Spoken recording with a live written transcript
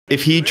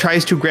if he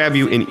tries to grab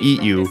you and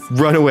eat you,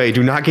 run away.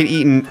 Do not get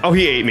eaten. Oh,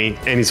 he ate me,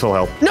 and he's full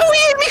health. No,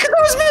 he ate me because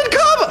I was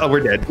mid-combo. Oh,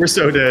 we're dead. We're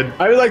so dead.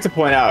 I would like to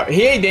point out,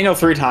 he ate Daniel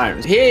 3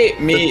 times. He ate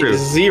me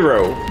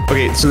 0.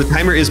 Okay, so the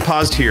timer is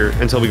paused here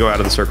until we go out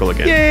of the circle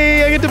again.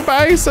 Yay, I get to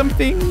buy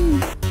something.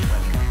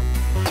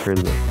 Turn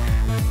the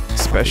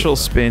special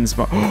spins.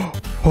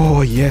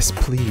 Oh, yes,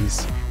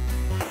 please.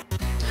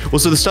 Well,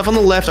 so the stuff on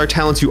the left are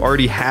talents you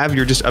already have.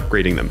 You're just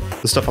upgrading them.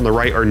 The stuff on the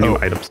right are new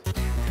items.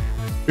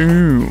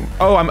 Ooh.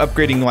 Oh, I'm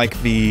upgrading like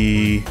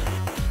the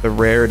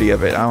rarity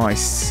of it. Oh, I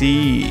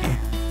see.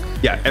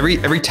 Yeah,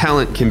 every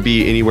talent can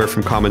be anywhere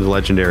from common to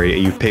legendary,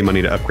 and you pay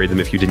money to upgrade them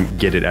if you didn't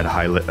get it at a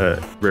high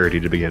rarity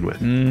to begin with.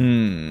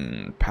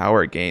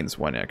 Power gains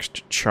 1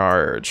 extra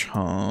charge,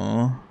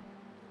 huh?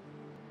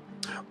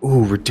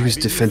 Ooh, reduce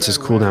defense's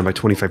cooldown by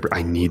 25%.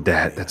 I need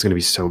that. That's gonna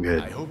be so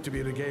good.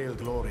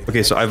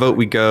 Okay, so I vote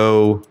we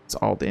go. It's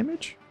all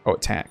damage? Oh,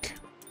 attack.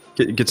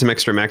 Get some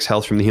extra max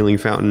health from the healing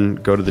fountain.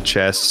 Go to the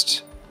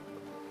chest.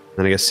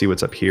 Then I guess see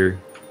what's up here.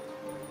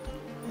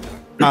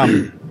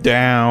 I'm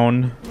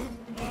down.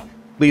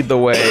 Lead the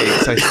way,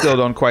 because I still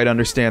don't quite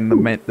understand the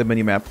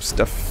minimap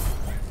stuff.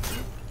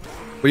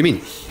 What do you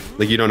mean?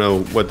 Like you don't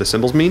know what the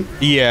symbols mean?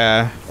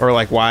 Yeah, or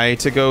like why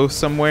to go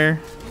somewhere.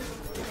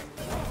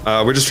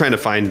 We're just trying to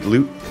find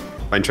loot,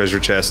 find treasure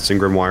chests and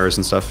grimoires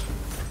and stuff.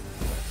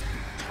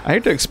 I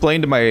had to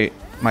explain to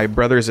my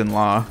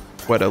brothers-in-law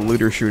what a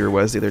looter shooter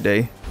was the other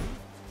day.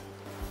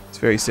 It's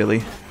very silly.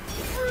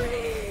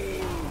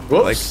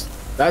 Whoops. Like,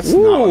 that's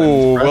ooh, not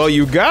what I'm well,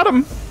 you got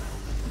him.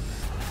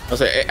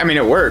 I mean,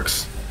 it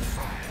works.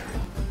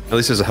 At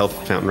least there's a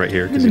health fountain right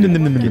here.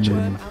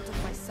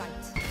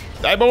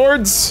 Die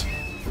boards!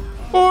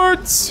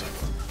 Boards!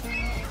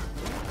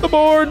 The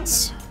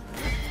boards!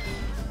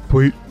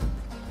 Wait.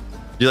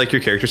 Do you like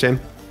your character, Sam?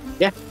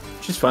 Yeah,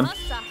 she's fun.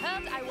 Yeah,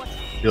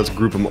 let's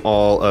group them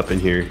all up in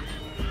here.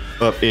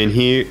 Up in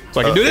here.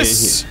 So I can do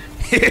this!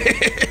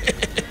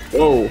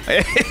 Whoa.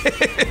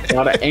 A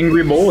lot of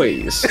angry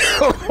boys.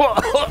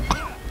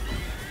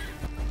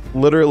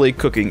 Literally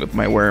cooking with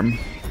my worm.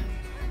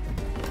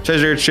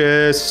 Treasure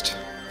chest.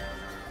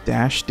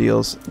 Dash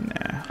deals.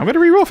 Nah. I'm gonna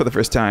reroll for the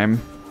first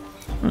time.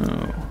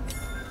 Oh.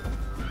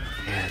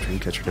 Yeah,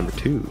 Dreamcatcher number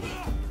 2.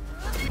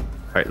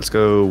 Alright, let's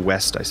go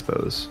west, I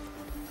suppose.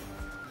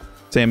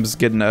 Sam's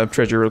getting a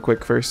treasure real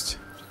quick first,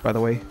 by the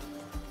way.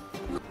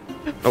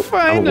 Oh,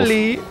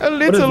 finally, a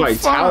little what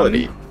is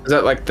vitality? fun. Is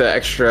that like the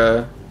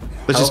extra?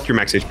 That's just your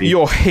max HP.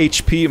 Your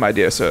HP, my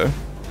dear sir.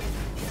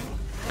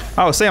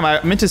 Oh, Sam,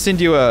 I meant to send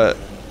you a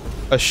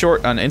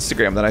short on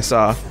Instagram that I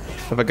saw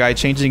of a guy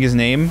changing his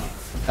name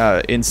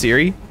in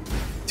Siri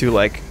to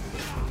like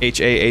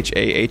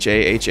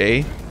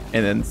H-A-H-A-H-A-H-A,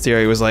 and then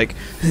Siri was like,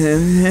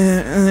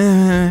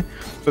 but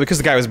because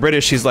the guy was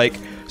British, he's like,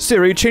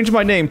 Siri, change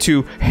my name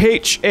to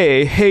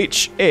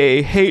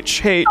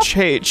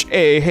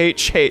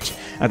H-A-H-A-H-H-H-A-H-H.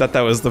 I thought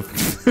that was the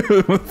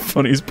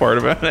funniest part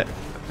about it.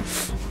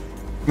 If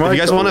you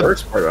guys want to,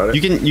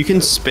 you can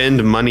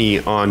spend money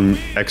on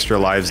extra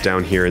lives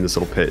down here in this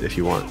little pit if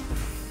you want.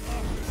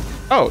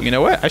 Oh, you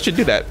know what? I should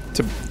do that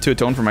to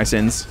atone for my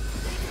sins.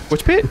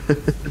 Which pit?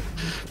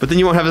 But then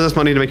you won't have as much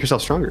money to make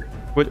yourself stronger.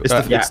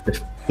 It's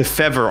the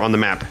feather on the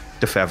map.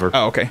 The feather.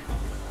 Oh, okay.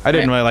 I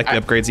didn't really like the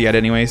upgrades yet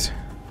anyways.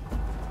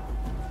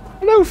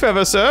 Hello,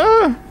 feather,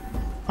 sir.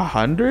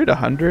 100,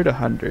 100,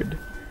 100.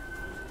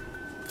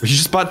 You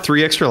just bought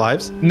 3 extra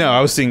lives? No,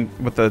 I was seeing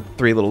what the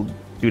 3 little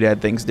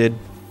doodad things did.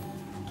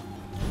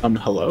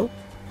 Hello?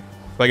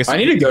 Well, I guess I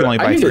need to go. only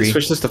buy I need 3. to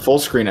switch this to full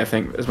screen. I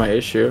think is my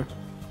issue.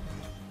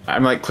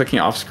 I'm like clicking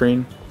off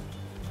screen.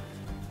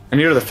 I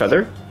need to go to the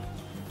feather.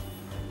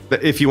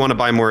 If you want to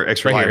buy more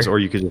extra Right lives, here. or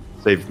you could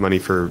save money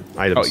for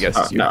items. Oh yes.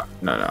 Oh, no,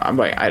 I'm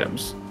buying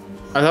items.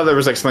 I thought there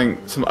was like some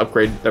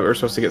upgrade that we were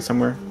supposed to get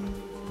somewhere.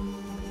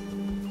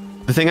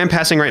 The thing I'm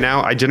passing right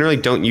now, I generally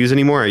don't use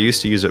anymore. I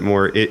used to use it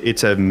more.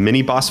 It's a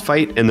mini boss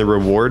fight, and the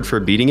reward for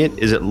beating it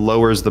is it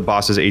lowers the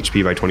boss's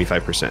HP by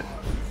 25%.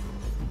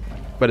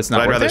 But it's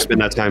not. I'd rather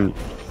spend that time.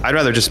 I'd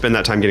rather just spend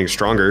that time getting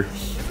stronger.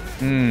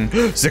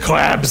 The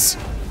crabs.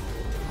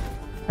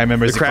 I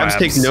remember the crabs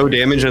take no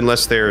damage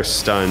unless they're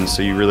stunned,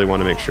 so you really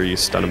want to make sure you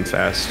stun them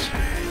fast.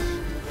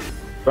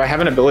 Do I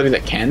have an ability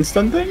that can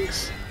stun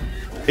things?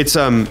 It's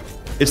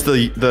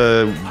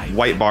the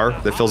white bar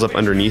that fills up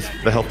underneath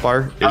the health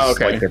bar. Is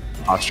like their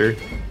posture.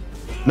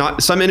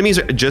 Not some enemies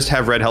just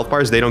have red health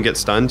bars. They don't get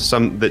stunned.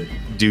 Some that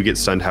do get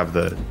stunned have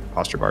the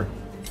posture bar.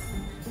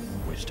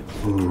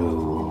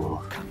 Ooh.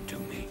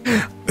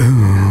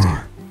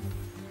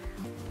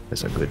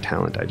 That's a good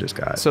talent I just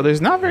got. So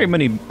there's not very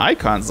many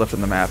icons left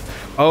in the map.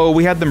 Oh,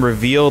 we had them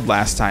revealed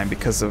last time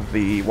because of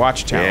the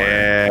watchtower.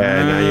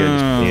 Yeah, now you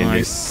understand.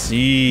 I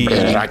see.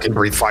 I can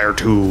breathe fire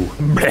too.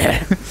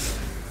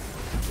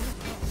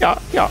 Yeah.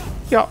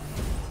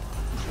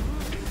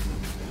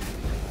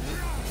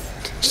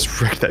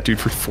 Just wrecked that dude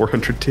for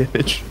 400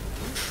 damage.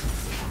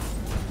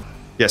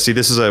 Yeah, see,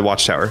 this is a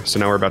watchtower, so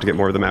now we're about to get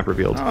more of the map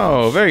revealed.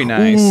 Oh, very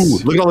nice. Ooh,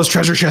 look at all those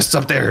treasure chests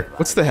up there.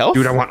 What's the health?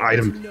 Dude, I want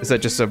item. Is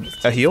that just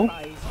a heal?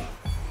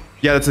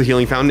 Yeah, that's the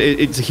healing fountain.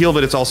 It's a heal,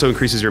 but it also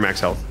increases your max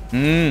health.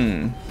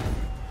 So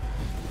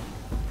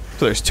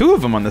there's 2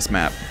 of them on this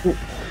map.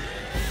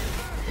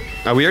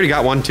 We already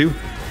got 1 too.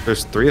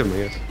 There's 3 of them,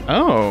 I guess.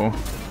 Oh.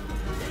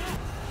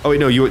 Oh wait,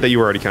 no, you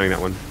were already counting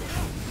that one.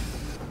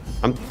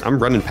 I'm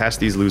running past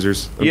these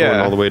losers. I'm going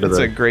all the way to that's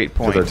a great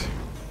point. to the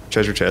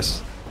treasure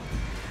chest.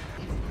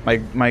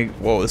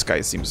 Whoa, this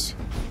guy seems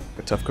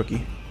like a tough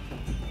cookie.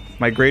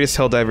 My greatest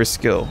Helldiver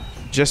skill: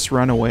 just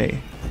run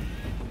away.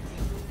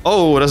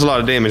 Oh, that's a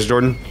lot of damage,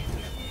 Jordan.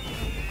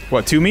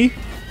 What, to me?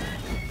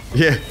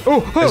 Yeah. I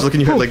was looking,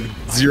 you had like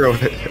 0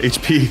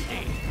 HP.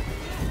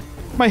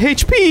 My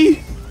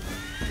HP.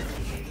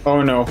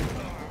 Oh no.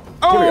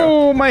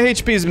 Oh, my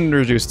HP has been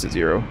reduced to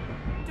 0.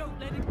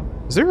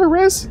 Is there a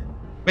res?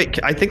 Wait,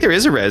 I think there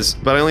is a res,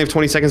 but I only have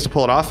 20 seconds to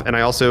pull it off, and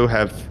I also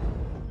have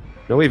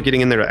no way of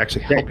getting in there to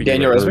actually help you.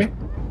 Daniel, res me?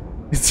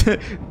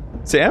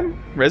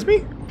 Sam? Res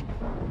me?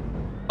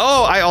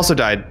 Oh, I also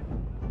died.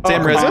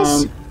 Sam, res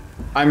us?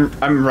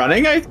 I'm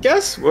running, I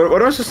guess?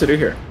 What am I supposed to do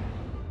here?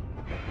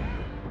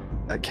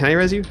 Can I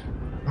res you?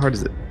 How hard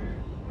is it?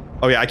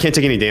 Oh yeah, I can't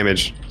take any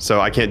damage,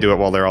 so I can't do it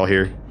while they're all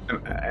here.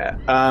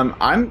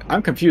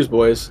 I'm confused,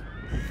 boys.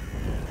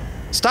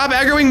 Stop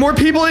aggroing more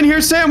people in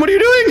here, Sam. What are you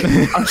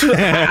doing?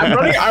 I'm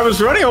running. I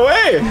was running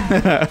away.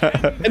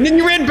 And then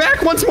you ran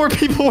back once more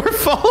people were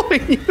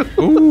following you.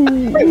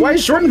 Ooh. Wait, why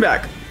is Jordan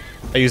back?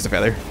 I used the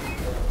feather.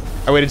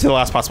 I waited till the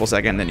last possible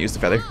second, then used the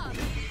feather.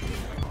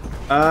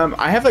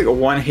 I have like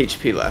 1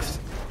 HP left.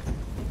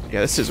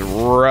 Yeah, this is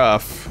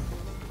rough.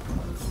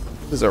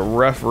 This is a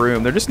rough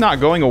room. They're just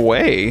not going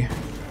away.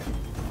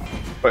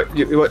 What, do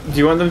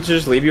you want them to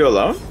just leave you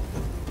alone?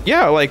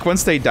 Yeah, like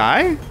once they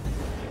die?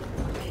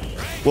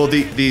 Well,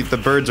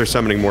 the birds are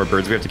summoning more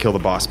birds. We have to kill the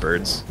boss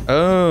birds.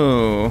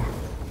 Oh.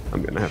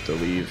 I'm gonna have to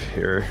leave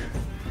here.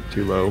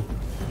 Too low.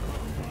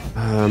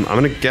 I'm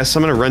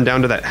gonna run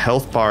down to that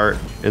health bar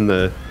in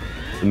the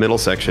middle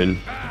section.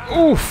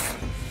 Oof.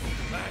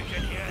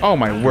 Oh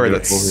my word,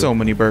 that's so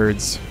many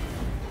birds.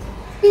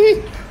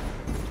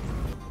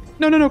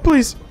 No,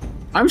 please.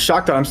 I'm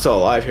shocked that I'm still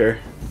alive here.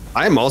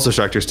 I am also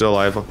shocked you're still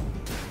alive.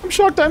 I'm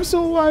shocked I'm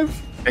still alive.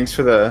 Thanks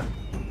for the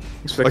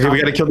Okay, we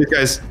gotta kill these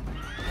guys.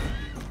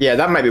 Yeah,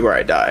 that might be where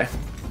I die.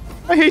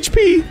 My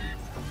HP.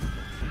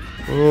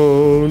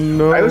 Oh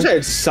no. I wish I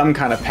had some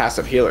kind of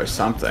passive heal or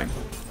something.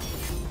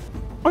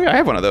 Oh yeah, I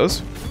have one of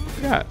those.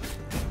 Yeah.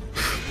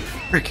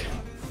 Frick.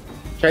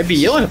 I'd be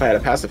yelling if I had a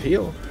passive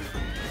heal.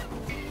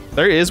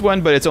 There is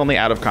one, but it's only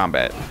out of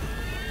combat.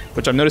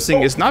 Which I'm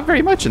noticing is not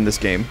very much in this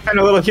game. And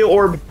a little heal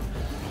orb.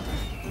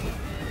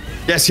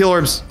 Yes, heal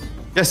orbs.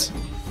 Yes.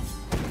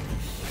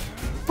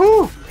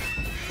 Woo.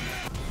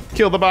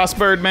 Kill the boss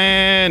bird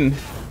man.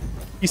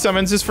 He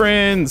summons his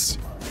friends.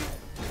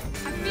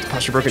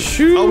 Posture broken.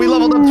 Oh, we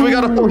leveled up, so we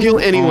got a full heal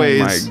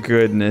anyways. Oh my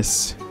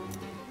goodness.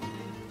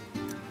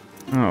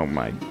 Oh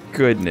my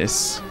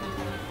goodness.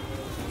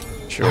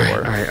 Sure.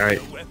 All right.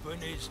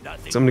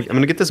 So I'm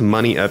gonna get this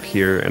money up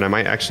here, and I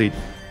might actually.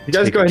 You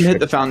guys go ahead and hit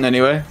the fountain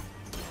anyway.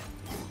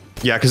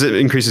 Yeah, because it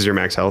increases your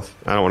max health.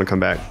 I don't want to come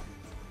back.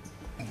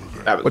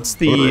 What's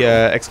the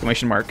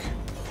exclamation mark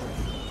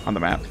on the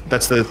map?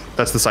 That's the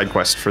side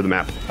quest for the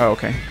map. Oh,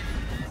 okay.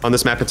 On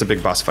this map, it's a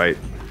big boss fight.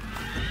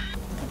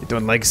 You're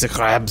doing legs of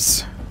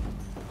crabs.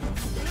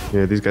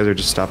 Yeah, these guys are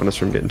just stopping us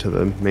from getting to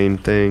the main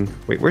thing.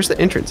 Wait, where's the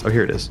entrance? Oh,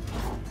 here it is.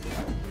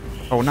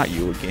 Oh, not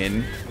you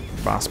again,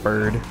 boss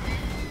bird.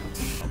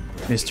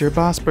 Mr.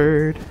 Boss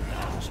Bird.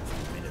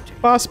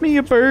 Boss me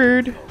a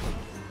bird.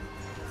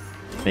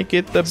 Make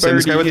it the bird. Send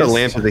this guy with the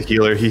lamp to the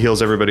healer. He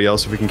heals everybody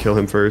else if we can kill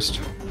him first.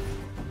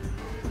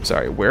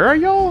 Sorry, where are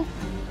y'all?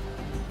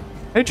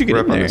 How did you get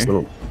in there? I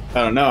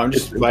don't know. I'm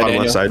just by bottom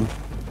left side.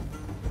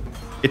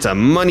 It's a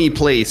money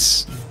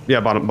place. Yeah,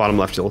 bottom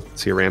left. You'll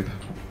see a ramp.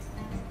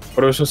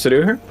 What are we supposed to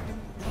do here?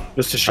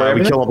 Just destroy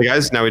we kill all the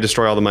guys. Now we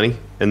destroy all the money,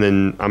 and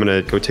then I'm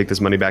gonna go take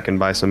this money back and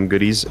buy some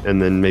goodies,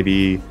 and then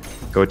maybe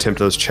go attempt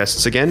those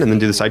chests again, and then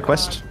do the side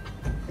quest.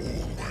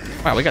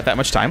 Wow, we got that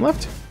much time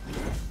left?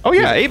 Oh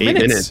yeah, 8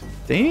 minutes.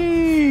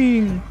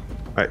 Dang.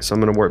 All right, so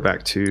I'm gonna warp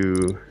back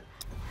to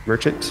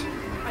merchant.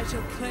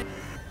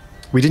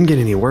 We didn't get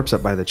any warps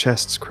up by the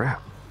chests.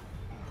 Crap.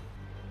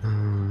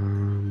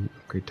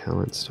 Upgrade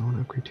talents. Still want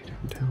to upgrade 2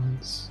 different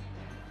talents.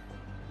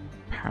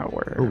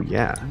 Power. Oh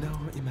yeah. No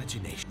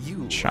imagination. You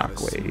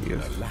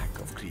Shockwave. lack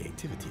of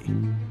creativity.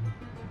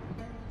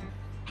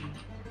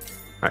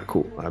 All right,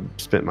 cool. I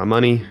spent my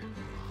money.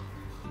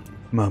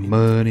 My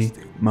money.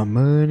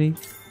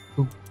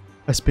 Ooh,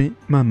 I spent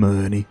my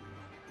money.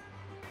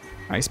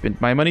 I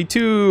spent my money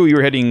too. You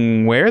were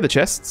heading where? The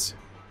chests?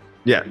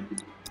 Yeah.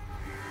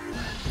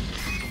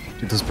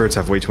 Dude, those birds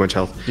have way too much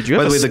health. Did you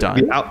have By the way, stun?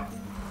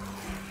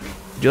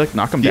 Did you like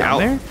knock him down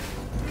there?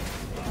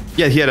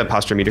 Yeah, he had a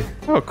posture meter.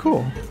 Oh,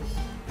 cool.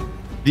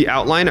 The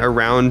outline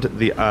around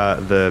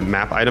the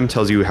map item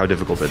tells you how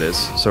difficult it is.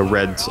 So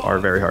reds are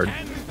very hard.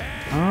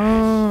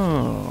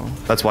 Oh.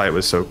 That's why it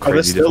was so crazy. Oh,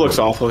 this still looks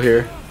awful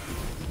here.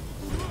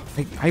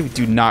 I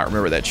do not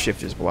remember that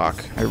shift is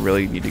block. I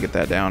really need to get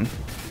that down.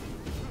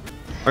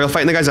 Are you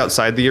fighting the guys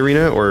outside the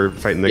arena or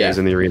fighting the guys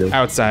in the arena?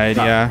 Outside,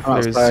 yeah.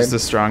 Outside. There's just a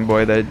strong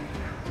boy that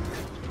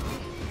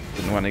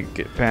didn't want to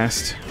get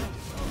past.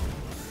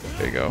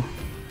 There you go.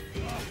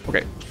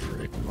 Okay.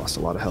 Lost a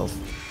lot of health.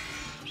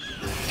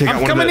 Okay,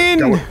 I'm coming in!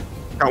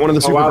 Got one of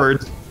the super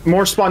birds.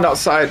 More spawned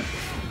outside.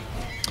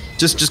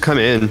 Just come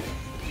in.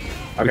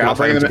 Okay, I'll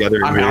bring them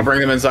together. I'll bring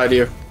them inside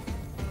you.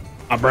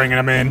 I'm bringing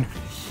them in.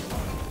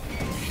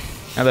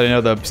 Now that I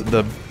know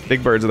the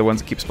big birds are the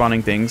ones that keep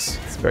spawning things,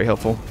 it's very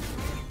helpful.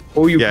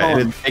 Oh, you call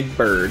him Big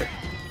Bird.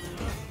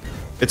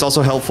 It's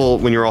also helpful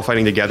when you're all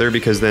fighting together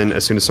because then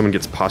as soon as someone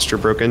gets posture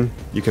broken,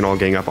 you can all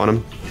gang up on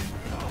them.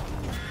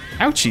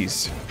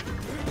 Ouchies.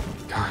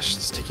 Gosh,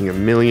 it's taking a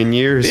million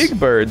years. Big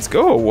birds,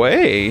 go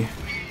away.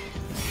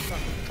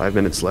 5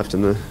 minutes left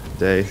in the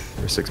day,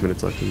 or 6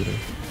 minutes left in the day.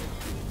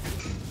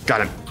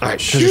 Got him. All right,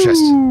 treasure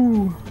chest.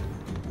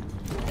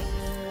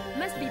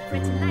 Must be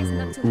pretty nice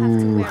not to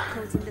have to wear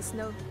coats in the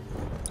snow.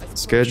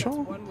 It's good.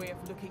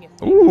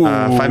 Ooh.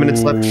 5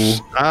 minutes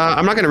left.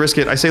 I'm not going to risk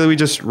it. I say that we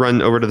just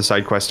run over to the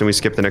side quest and we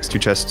skip the next 2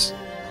 chests.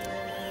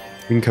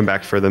 We can come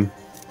back for them.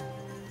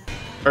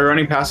 Are you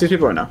running past these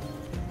people or no?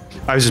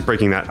 I was just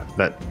breaking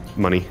that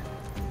money,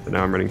 but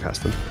now I'm running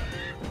past them.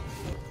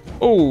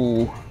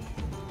 Oh.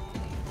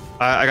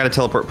 I got a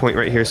teleport point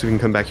right here so we can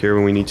come back here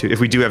when we need to.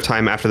 If we do have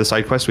time after the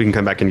side quest, we can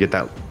come back and get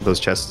those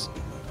chests.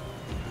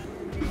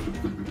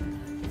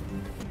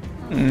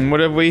 What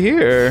have we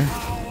here?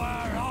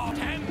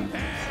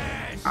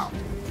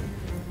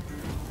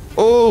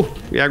 Oh,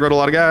 we aggroed a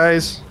lot of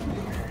guys.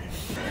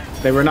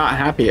 They were not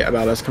happy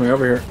about us coming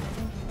over here.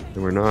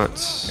 They were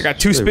not. I got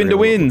 2 spin to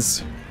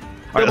wins.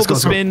 Right, Double the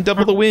spin,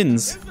 double the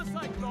wins.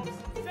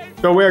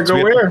 Go where?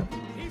 Go where?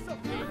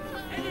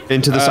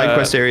 Into the side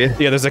quest area.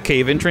 Yeah, there's a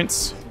cave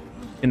entrance.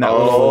 In that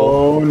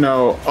Oh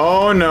no!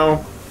 Oh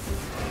no!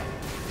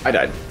 I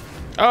died.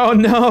 Oh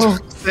no!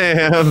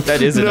 Damn.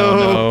 That is a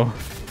no.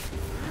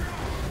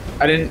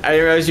 I didn't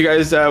realize you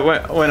guys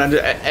went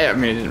under. I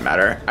mean, it didn't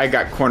matter. I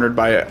got cornered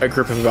by a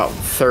group of about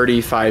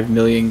 35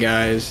 million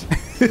guys.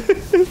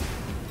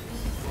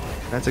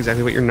 That's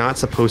exactly what you're not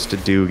supposed to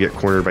do. Get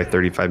cornered by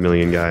 35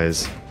 million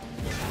guys.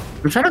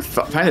 I'm trying to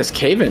find this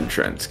cave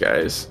entrance,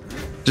 guys.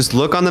 Just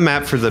look on the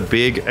map for the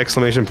big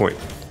exclamation point.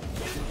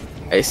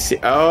 I see.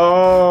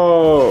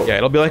 Oh. Yeah,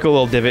 it'll be like a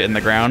little divot in the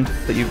ground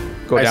that you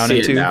go I down see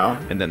into, it now.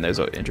 and then there's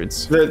an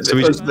entrance.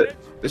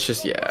 It's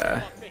just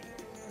yeah.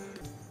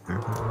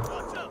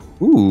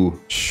 Ooh.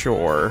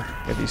 Sure.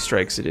 Heavy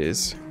strikes it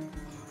is.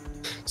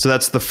 So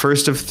that's the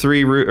first of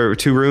 2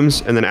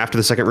 rooms, and then after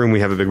the second room we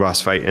have a big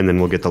boss fight, and then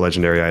we'll get the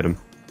legendary item.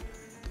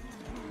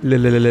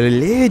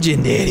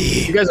 Legendary.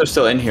 You guys are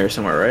still in here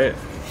somewhere, right?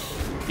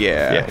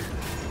 Yeah.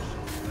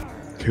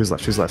 Who's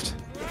left? Who's left?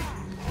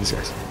 These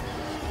guys.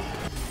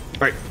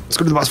 All right, let's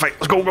go to the boss fight.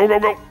 Let's go, go, go,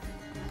 go.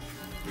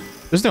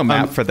 There's no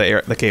map for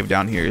the cave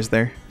down here, is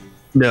there?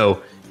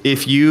 No.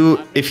 If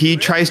he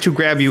tries to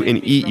grab you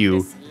and eat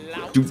you,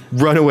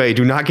 run away.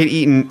 Do not get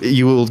eaten.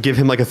 You will give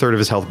him like a third of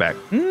his health back.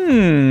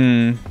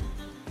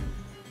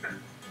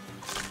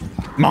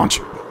 Munch.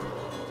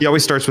 He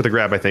always starts with a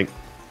grab, I think.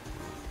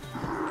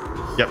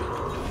 Yep.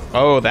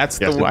 Oh, that's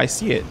the one. I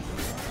see it.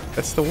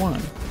 That's the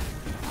one.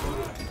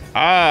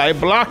 Ah, I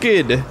blocked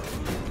it.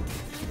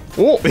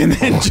 Oh, and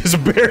then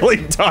just barely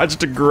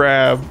dodged a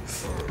grab.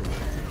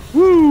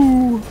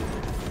 Woo.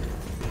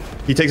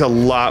 He takes a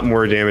lot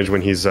more damage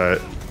when he's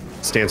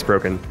stance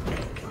broken.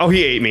 Oh,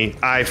 he ate me.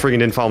 I friggin'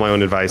 didn't follow my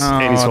own advice.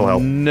 And he's full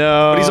health.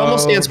 No. But he's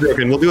almost stance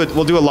broken.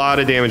 We'll do a lot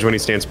of damage when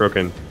he's stance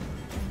broken.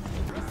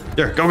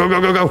 There, go, go, go,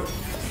 go, go.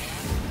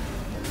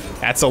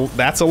 That's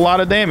a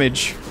lot of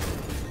damage.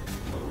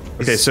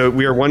 Okay, so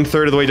we are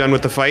 1/3 of the way done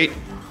with the fight.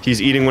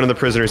 He's eating one of the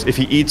prisoners. If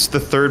he eats the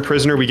 3rd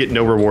prisoner, we get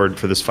no reward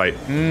for this fight.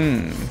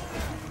 Man,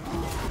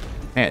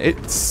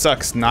 it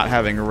sucks not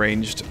having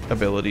ranged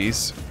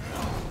abilities.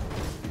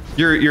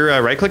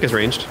 Your right click is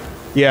ranged.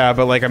 Yeah,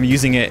 but like I'm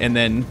using it and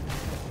then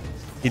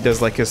he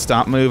does like his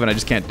stomp move and I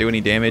just can't do any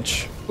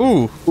damage.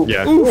 Ooh.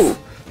 Yeah. Oof.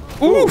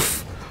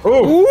 Oof.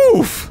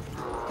 Oof.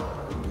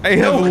 I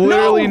have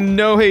literally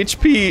no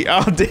HP.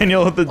 Oh,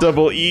 Daniel with the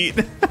double eat.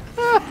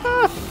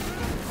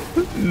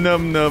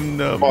 Num num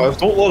num. Oh,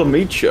 don't let him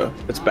eat you.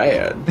 It's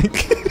bad.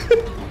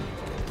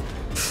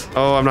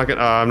 Oh, I'm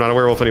not a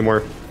werewolf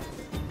anymore.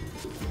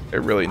 I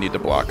really need to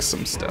block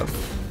some stuff.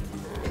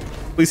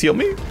 Please heal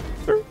me.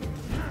 Sir.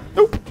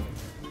 Nope.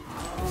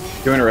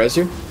 You want to res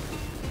you?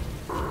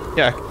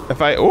 Yeah.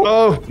 If I.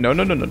 Oh. No.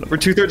 We're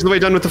 2/3 of the way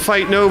done with the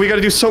fight. No, we got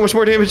to do so much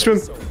more damage to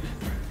him.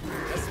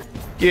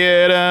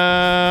 Get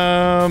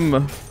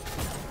him.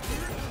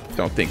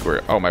 Don't think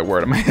we're. Oh my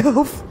word! My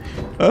health.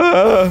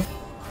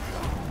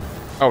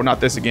 Oh,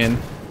 not this again.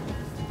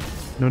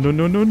 No.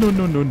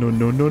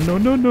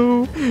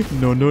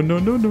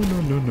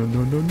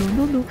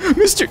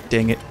 Mister,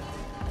 dang it.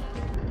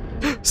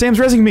 Sam's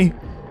rezzing me.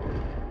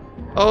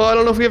 Oh, I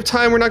don't know if we have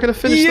time. We're not gonna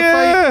finish the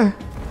fight.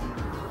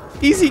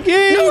 Easy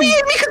game. No, he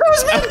hit me because I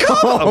was mad.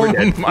 Oh, we're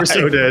dead. We're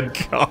so dead.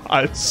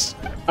 Gosh.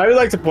 I would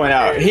like to point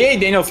out, he ate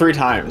Daniel 3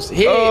 times.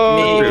 He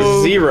ate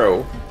me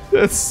 0.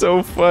 That's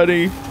so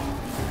funny.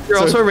 You're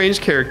also a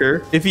ranged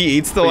character. If he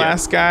eats the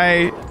last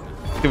guy,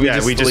 do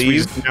we just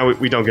leave? No,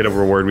 we don't get a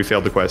reward. We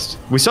failed the quest.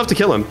 We still have to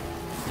kill him.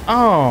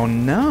 Oh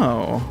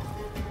no.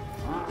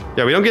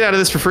 Yeah, we don't get out of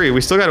this for free.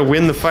 We still got to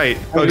win the fight.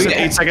 Oh, except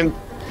 8 seconds.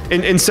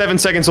 In 7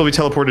 seconds, we'll be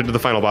teleported to the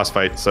final boss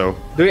fight. So.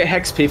 Do we get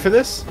Hex P for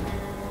this?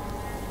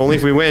 Only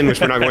if we win,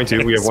 which we're not going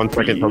to. We have 1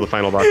 second until the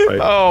final boss fight.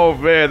 Oh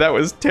man, that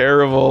was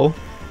terrible.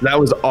 That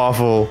was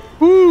awful.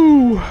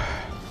 Woo.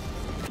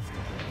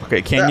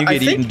 Okay, can you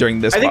get eaten during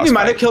this? I think we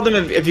might have killed him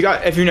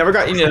if you never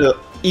got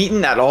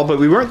eaten at all, but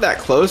we weren't that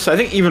close. So I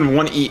think even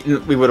one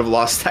eaten, we would have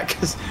lost that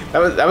because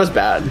that was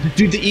bad.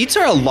 Dude, the eats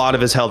are a lot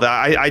of his health.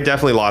 I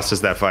definitely lost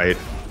us that fight.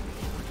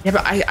 Yeah,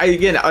 but I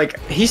again, like,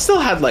 he still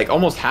had like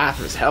almost half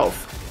of his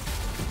health.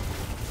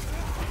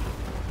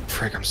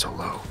 Frick, I'm so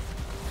low.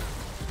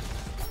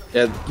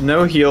 Yeah,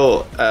 no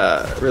heal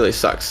really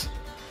sucks.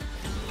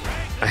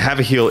 I have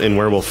a heal in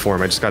werewolf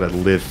form. I just gotta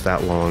live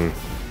that long.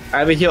 I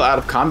have a heal out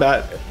of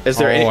combat. Is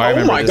there any? I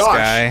remember my this gosh!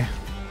 Guy.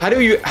 How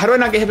do I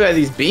not get hit by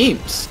these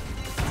beams?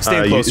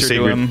 Stay closer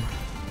to him.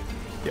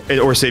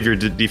 Or save your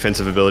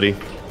defensive ability.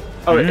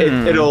 Oh,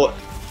 it'll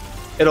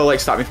like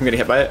stop me from getting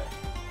hit by it.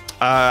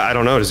 I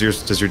don't know. Does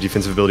your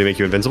defensive ability make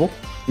you invincible?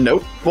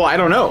 Nope. Well, I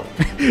don't know.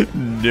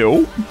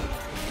 No.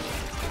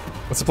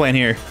 What's the plan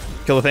here?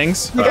 Kill the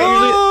things?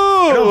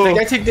 I don't think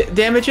I take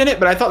damage in it,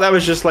 but I thought that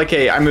was just like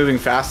I'm moving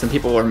fast and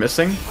people are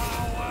missing.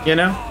 You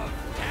know?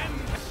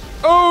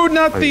 Oh,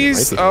 not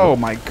these! Oh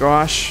my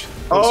gosh.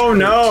 Oh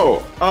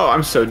no! Oh,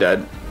 I'm so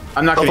dead.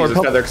 I'm not gonna use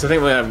this feather because I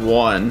think we have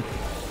one.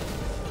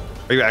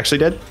 Are you actually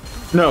dead?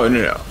 No.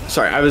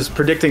 Sorry, I was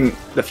predicting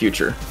the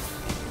future.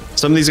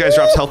 Some of these guys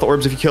drops health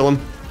orbs if you kill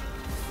them.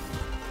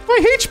 My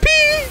HP!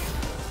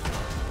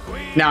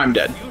 Now I'm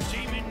dead.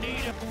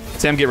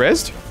 Sam, get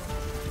rezzed?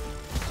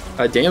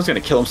 Daniel's gonna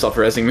kill himself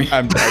rezzing me.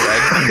 I'm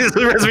dead.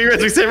 res me. You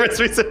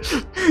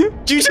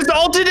just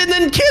ulted and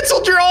then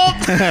canceled your ult!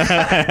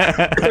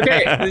 It's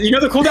okay. You know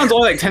the cooldown's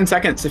only like 10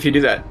 seconds if you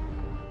do that.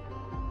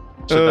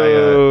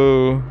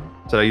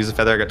 Should I use the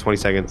feather? I got 20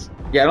 seconds.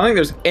 Yeah, I don't think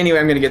there's any way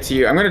I'm gonna get to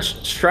you. I'm gonna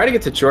try to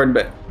get to Jordan,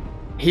 but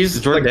he's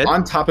Jordan like dead?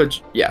 on top of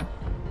Yeah,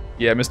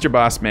 Mr.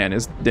 Boss Man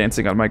is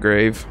dancing on my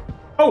grave.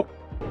 Oh!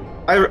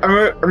 I'm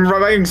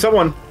reviving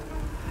someone.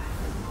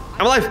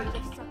 I'm alive!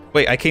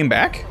 Wait, I came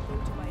back?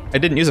 I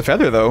didn't use a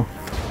feather though.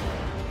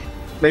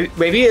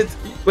 Maybe it's...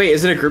 Wait,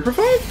 is it a group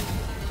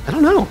revive? I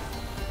don't know.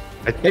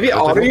 Maybe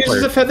Auto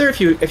uses a feather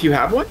if you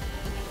have one?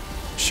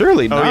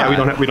 Surely not. Oh yeah,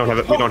 we don't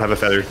have a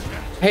feather.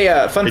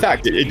 Hey, fun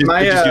fact. It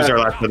just used our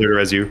last feather to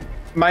res you.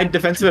 My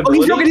defensive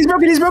ability... Oh,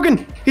 he's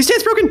broken! His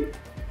stance broken!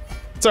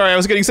 Sorry, I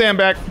was getting Sam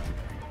back.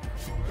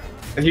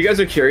 If you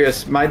guys are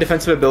curious, my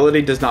defensive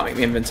ability does not make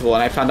me invincible,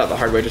 and I found out the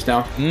hard way just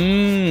now.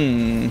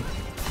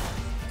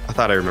 I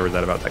thought I remembered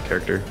that about that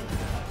character.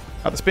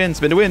 Out the spin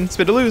to win,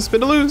 spin to lose,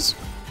 spin to lose.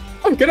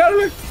 Oh, get out of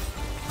there!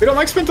 We don't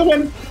like spin to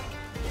win.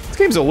 This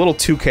game's a little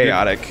too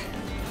chaotic.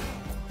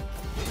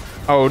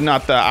 Oh,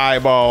 not the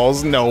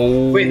eyeballs,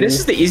 no. Wait, this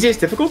is the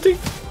easiest difficulty?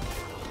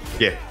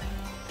 Yeah.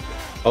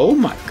 Oh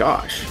my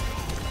gosh.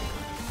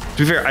 To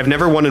be fair, I've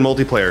never won in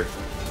multiplayer.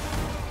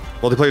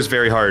 Multiplayer is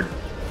very hard.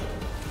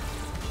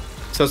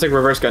 So it's like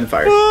reverse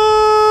gunfire. Did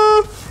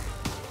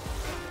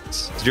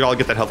you all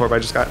get that health orb I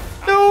just got?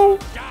 No.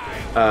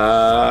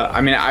 I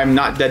mean, I'm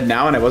not dead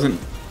now, and I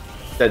wasn't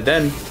dead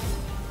then,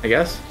 I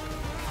guess.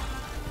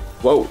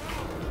 Whoa.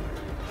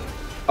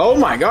 Oh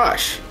my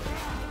gosh.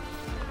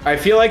 I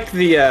feel like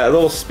the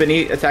little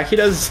spinny attack he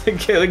does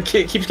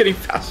keeps getting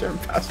faster and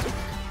faster.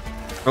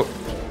 Oh,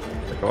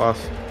 go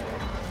off.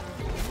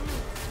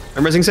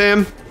 I'm resing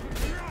Sam.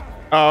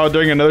 Oh,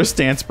 doing another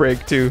stance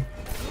break too.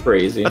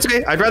 Crazy. That's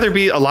okay. I'd rather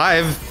be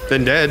alive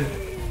than dead.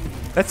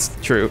 That's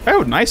true.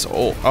 Oh, nice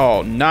ult.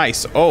 Oh,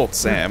 nice ult,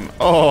 Sam.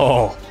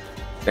 Oh.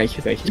 Thank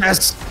you.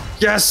 Yes.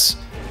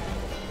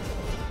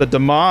 The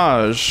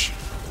damage.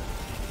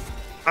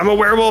 I'm a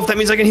werewolf. That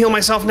means I can heal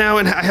myself now,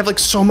 and I have like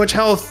so much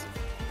health.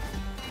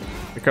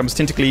 Here comes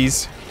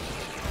Tentacles.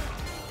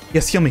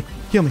 Yes, heal me,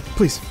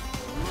 please.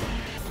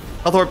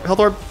 Health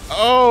orb.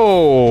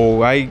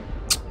 Oh,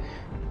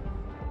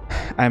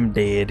 I'm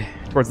dead.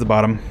 Towards the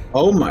bottom.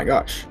 Oh my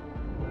gosh.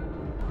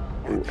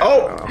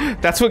 Oh!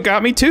 That's what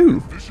got me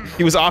too.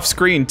 He was off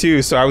screen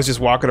too, so I was just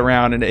walking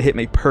around and it hit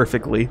me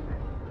perfectly.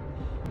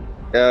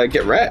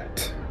 Get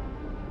wrecked,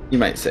 you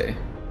might say.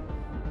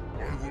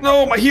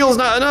 No, my heal's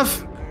not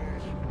enough.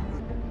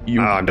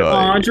 I'm dead.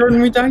 Aw,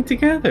 Jordan, we died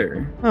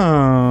together.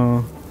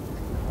 Oh.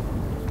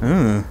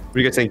 What do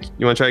you guys think?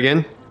 You want to try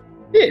again?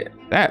 Yeah.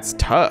 That's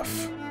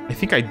tough. I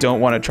think I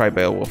don't want to try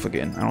Beowulf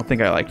again. I don't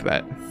think I liked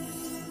that.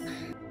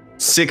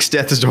 6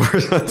 death's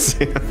doors on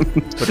Sam.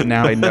 But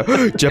now I know.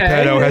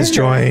 Geppetto has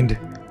joined.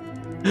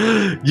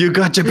 You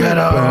got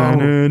Geppetto.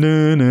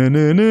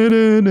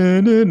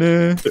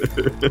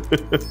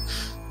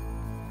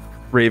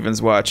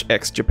 Ravenswatch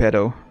X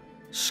Geppetto.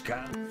 I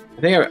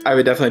think I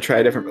would definitely try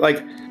a different.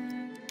 Like,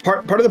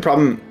 part of the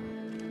problem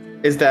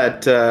is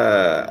that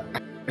I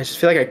just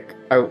feel like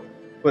I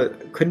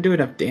couldn't do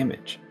enough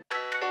damage.